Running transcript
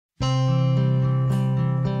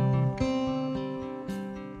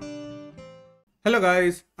Hello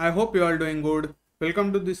guys, I hope you are doing good.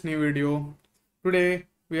 Welcome to this new video. Today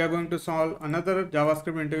we are going to solve another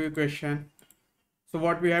JavaScript interview question. So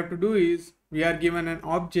what we have to do is we are given an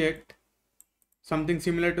object, something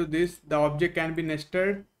similar to this. The object can be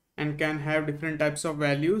nested and can have different types of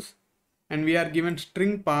values, and we are given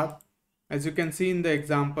string path as you can see in the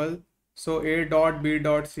example. So a dot b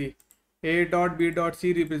dot c. A dot b dot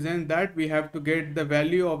c represents that we have to get the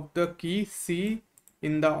value of the key c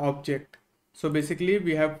in the object. So basically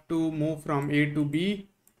we have to move from A to B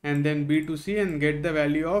and then B to C and get the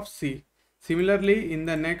value of C. Similarly, in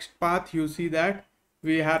the next path you see that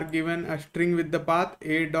we are given a string with the path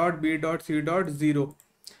A dot B dot C dot 0.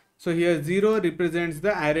 So here 0 represents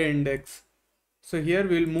the array index. So here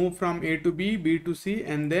we'll move from A to B, B to C,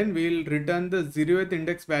 and then we'll return the 0th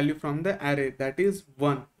index value from the array, that is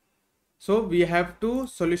 1. So we have to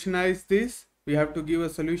solutionize this. We have to give a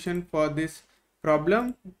solution for this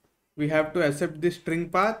problem. We have to accept this string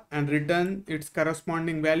path and return its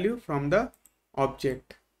corresponding value from the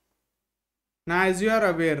object. Now, as you are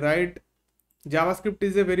aware, right, JavaScript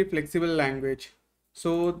is a very flexible language.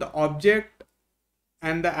 So the object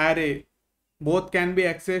and the array both can be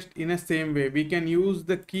accessed in a same way. We can use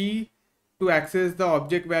the key to access the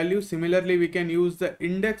object value. Similarly, we can use the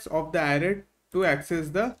index of the array to access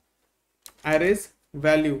the array's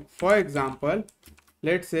value. For example,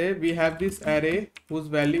 let's say we have this array whose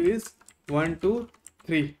value is 1, 2,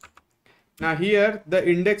 3. Now here the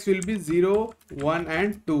index will be 0, 1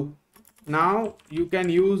 and 2. Now you can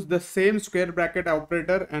use the same square bracket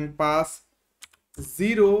operator and pass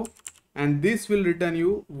 0, and this will return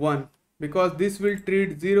you 1 because this will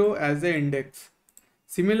treat 0 as the index.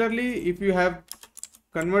 Similarly, if you have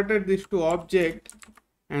converted this to object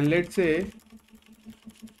and let's say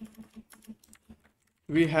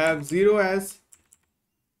we have 0 as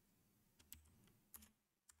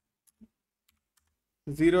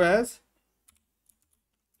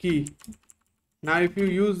key. Now if you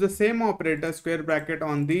use the same operator square bracket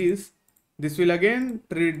on this will again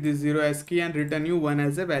treat this 0 as key and return you 1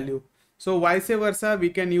 as a value. So vice versa, we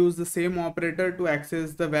can use the same operator to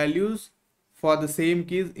access the values for the same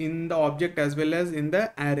keys in the object as well as in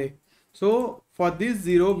the array. So for this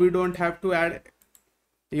 0 we don't have to add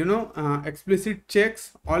explicit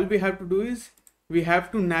checks. All we have to do is we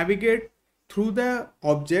have to navigate through the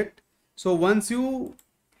object. So once you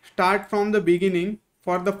start from the beginning,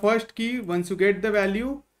 for the first key, once you get the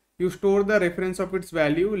value, you store the reference of its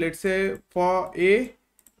value. Let's say for A,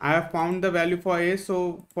 I have found the value for A.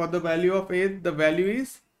 So for the value of A, the value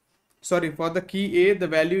is, for the key A, the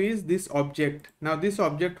value is this object. Now this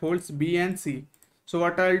object holds B and C. So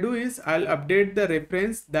what I'll do is I'll update the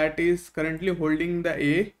reference that is currently holding the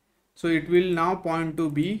A. So it will now point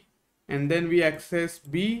to B, and then we access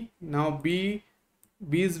B. Now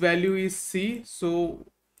B's value is C. So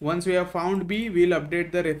once we have found B, we'll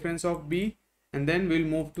update the reference of B and then we'll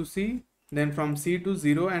move to C, then from C to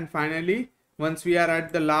 0, and finally once we are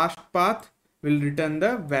at the last path, we'll return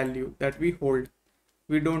the value that we hold.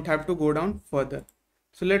 We don't have to go down further.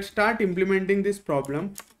 So let's start implementing this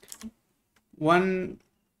problem. One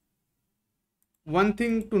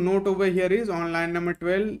thing to note over here is on line number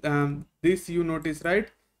 12, this you notice, right?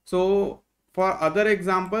 So for other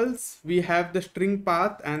examples, we have the string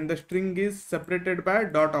path and the string is separated by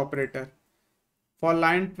dot operator. For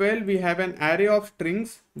line 12, we have an array of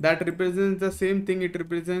strings that represents the same thing. It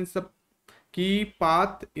represents the key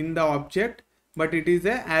path in the object, but it is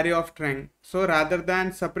an array of string. So rather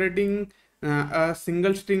than separating a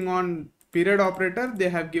single string on period operator, they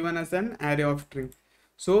have given us an array of string.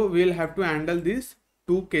 So we'll have to handle these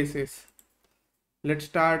two cases. Let's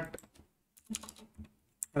start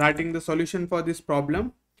writing the solution for this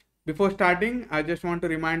problem. Before starting, I just want to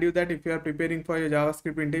remind you that if you are preparing for your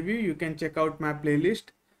JavaScript interview, you can check out my playlist.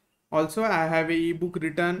 Also, I have a ebook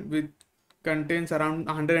written with contains around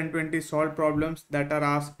 120 solved problems that are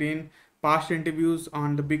asked in past interviews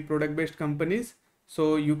on the big product based companies.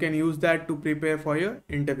 So you can use that to prepare for your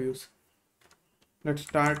interviews. Let's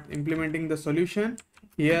start implementing the solution.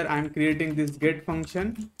 Here I am creating this get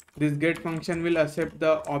function. This get function will accept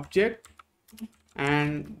the object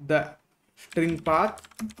and the string path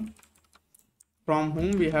from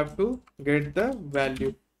whom we have to get the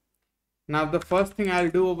value. Now the first thing I'll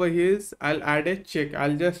do over here is I'll add a check.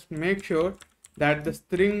 I'll just make sure that the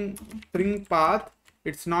string path,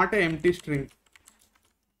 it's not an empty string.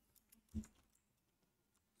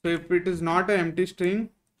 So if it is not an empty string,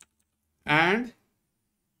 and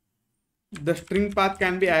the string path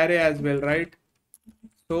can be array as well, right?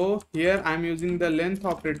 So here I'm using the length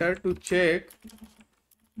operator to check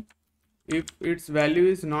if its value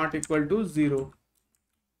is not equal to 0.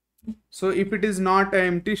 So if it is not an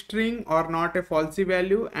empty string or not a falsy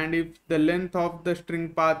value, and if the length of the string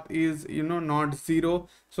path is not 0,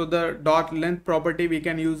 so the dot length property we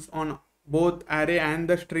can use on both array and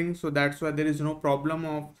the string. So that's why there is no problem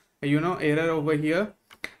of error over here.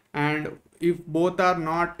 And if both are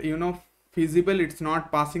not feasible, it's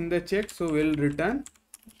not passing the check, so we'll return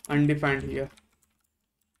undefined here.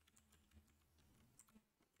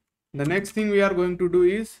 The next thing we are going to do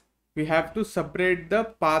is we have to separate the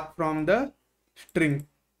path from the string.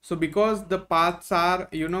 So because the paths are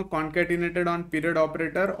concatenated on period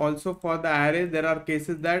operator, also for the array there are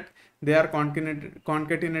cases that they are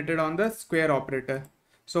concatenated on the square operator.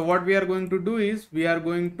 So what we are going to do is we are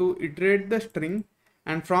going to iterate the string,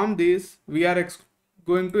 and from this we are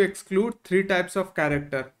going to exclude three types of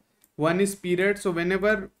character. One is period. So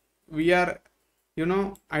whenever we are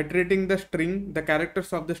iterating the string, the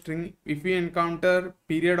characters of the string, if we encounter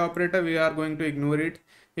period operator, we are going to ignore it.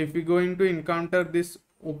 If we going to encounter this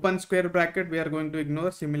open square bracket, we are going to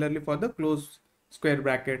ignore. Similarly for the close square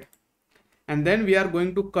bracket. And then we are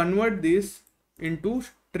going to convert this into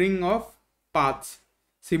string of paths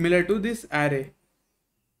similar to this array.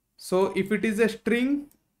 So if it is a string,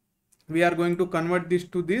 we are going to convert this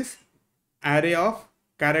to this array of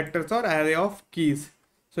characters or array of keys.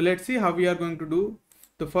 So let's see how we are going to do.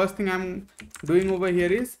 The first thing I'm doing over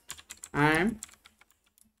here is I am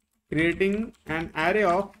creating an array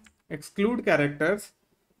of exclude characters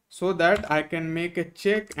so that I can make a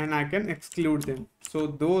check and I can exclude them. So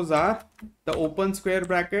those are the open square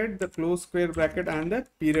bracket, the close square bracket, and the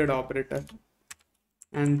period operator.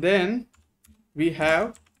 And then we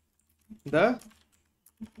have the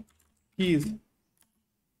keys.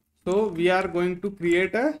 So we are going to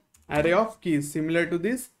create a array of keys similar to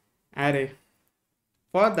this array.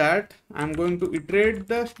 For that, I'm going to iterate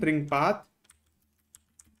the string path.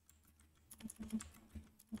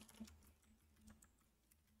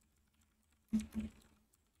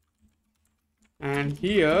 And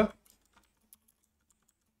here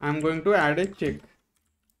I'm going to add a check.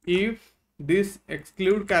 If this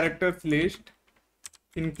exclude characters list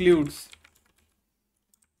includes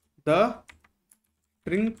the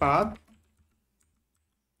string path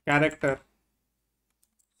character,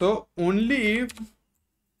 so only if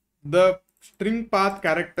the string path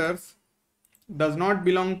characters does not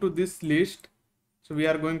belong to this list, so we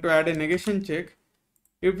are going to add a negation check.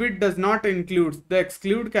 If it does not include the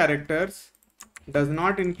exclude characters, does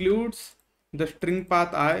not includes the string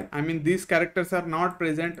path I mean these characters are not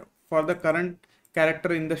present for the current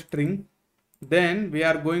character in the string, then we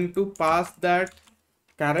are going to pass that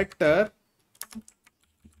character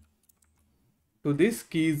to this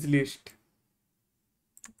keys list.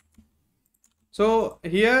 So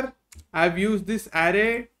here I've used this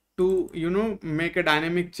array to make a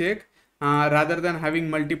dynamic check rather than having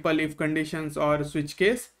multiple if conditions or switch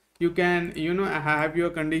case. You can have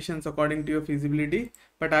your conditions according to your feasibility,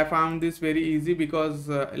 but I found this very easy because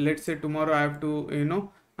let's say tomorrow I have to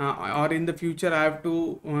or in the future I have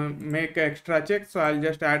to make an extra check, so I'll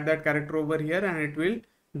just add that character over here and it will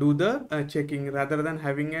do the checking rather than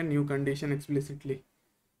having a new condition explicitly.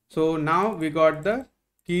 So now we got the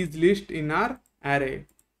keys list in our array.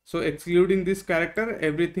 So excluding this character,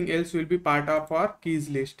 everything else will be part of our keys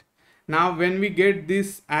list. Now when we get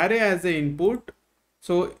this array as an input,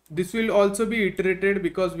 so this will also be iterated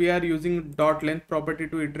because we are using dot length property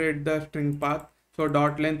to iterate the string path. So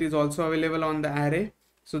dot length is also available on the array.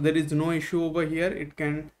 So there is no issue over here. It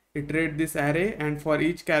can iterate this array, and for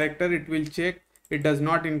each character it will check it does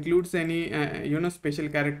not includes any special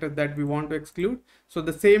characters that we want to exclude. So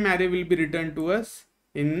the same array will be returned to us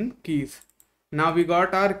in keys. Now we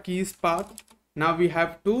got our keys path. Now we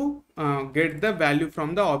have to get the value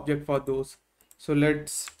from the object for those. So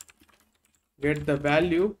let's get the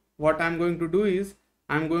value. What I'm going to do is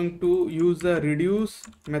I'm going to use the reduce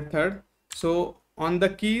method. So on the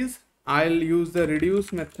keys I'll use the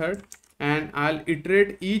reduce method and I'll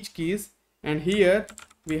iterate each keys, and here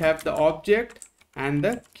we have the object and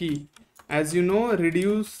the key. As you know,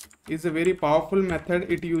 reduce is a very powerful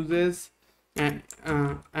method. It uses an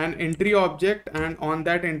entry object, and on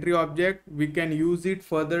that entry object we can use it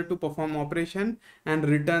further to perform operation and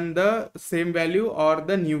return the same value or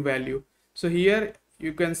the new value. So here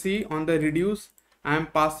you can see on the reduce I am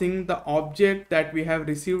passing the object that we have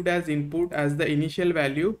received as input as the initial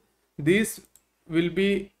value. This will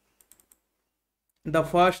be the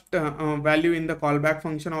first value in the callback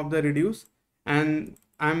function of the reduce, and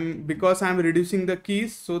because I'm reducing the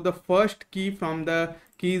keys, so the first key from the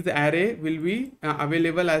keys array will be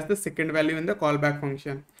available as the second value in the callback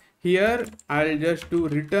function. Here I'll just do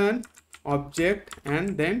return object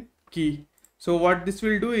and then key. So what this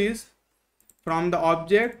will do is from the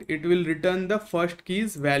object it will return the first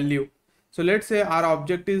key's value. So let's say our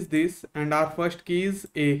object is this and our first key is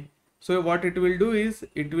A. So what it will do is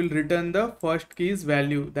it will return the first key's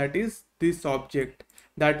value, that is this object,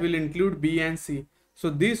 that will include B and C. So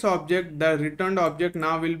this object, the returned object,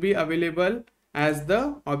 now will be available as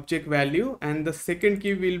the object value, and the second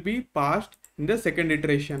key will be passed in the second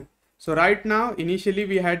iteration. So right now initially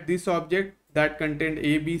we had this object that contained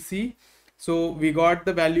A, B, C. So we got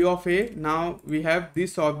the value of A. Now we have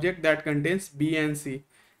this object that contains B and C.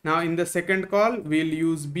 Now in the second call we'll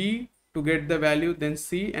use B to get the value, then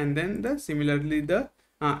C, and then similarly the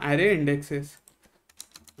array indexes,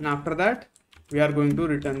 and after that we are going to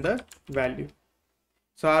return the value.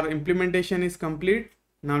 So our implementation is complete.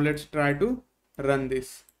 Now let's try to run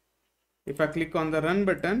this. If I click on the run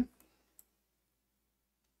button,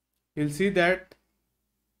 you'll see that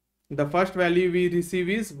the first value we receive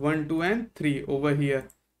is 1, 2 and 3 over here.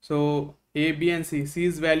 So A, B and C.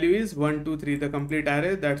 C's value is 1, 2, 3, the complete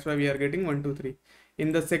array. That's why we are getting 1, 2, 3.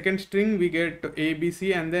 In the second string we get A, B,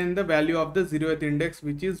 C, and then the value of the 0th index,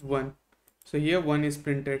 which is 1. So here 1 is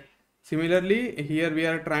printed. Similarly here we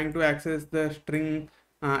are trying to access the string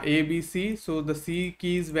A, B, C. So the C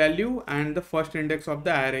key's value and the first index of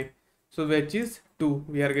the array, so which is 2,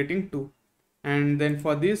 we are getting 2. And then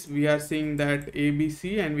for this we are seeing that A, B,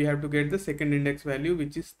 C, and we have to get the second index value,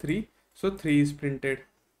 which is 3. So 3 is printed.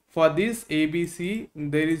 For this A, B, C,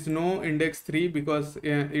 there is no index 3 because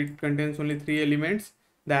it contains only 3 elements,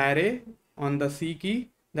 the array on the C key.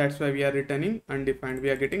 That's why we are returning undefined. We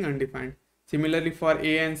are getting undefined. Similarly for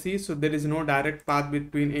A and C, so there is no direct path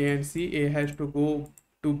between A and C. A has to go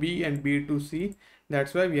to B and B to C.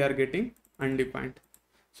 That's why we are getting undefined.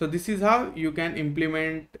 So this is how you can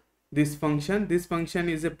implement this function. This function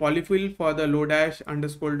is a polyfill for the lodash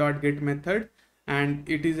 _.get method, and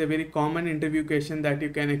it is a very common interview question that you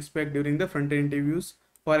can expect during the front-end interviews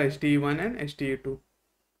for STE1 and STE2.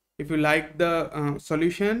 If you like the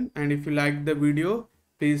solution and if you like the video,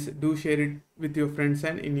 please do share it with your friends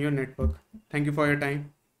and in your network. Thank you for your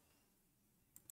time.